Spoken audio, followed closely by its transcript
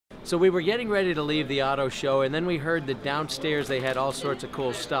So we were getting ready to leave the auto show, and then we heard that downstairs they had all sorts of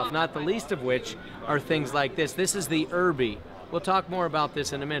cool stuff, not the least of which are things like this. This is the Urb-E. We'll talk more about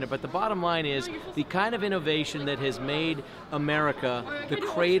this in a minute, but the bottom line is the kind of innovation that has made America the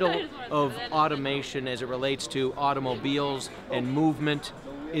cradle of automation as it relates to automobiles and movement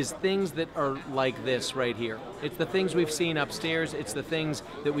is things that are like this right here. It's the things we've seen upstairs, it's the things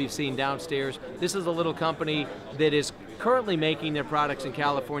that we've seen downstairs. This is a little company that is currently making their products in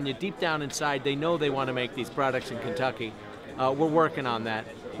California. Deep down inside, they know they want to make these products in Kentucky. We're working on that.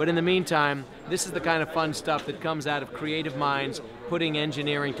 But in the meantime, this is the kind of fun stuff that comes out of creative minds putting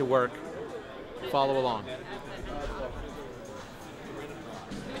engineering to work. Follow along.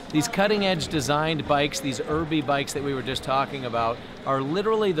 These cutting-edge designed bikes, these Urb-E bikes that we were just talking about, are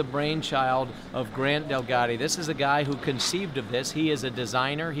literally the brainchild of Grant Delgatti. This is a guy who conceived of this. He is a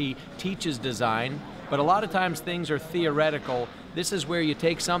designer, he teaches design, but a lot of times things are theoretical. This is where you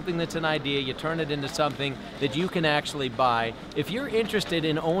take something that's an idea, you turn it into something that you can actually buy. If you're interested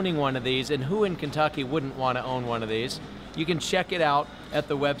in owning one of these, and who in Kentucky wouldn't want to own one of these, you can check it out at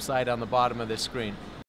the website on the bottom of this screen.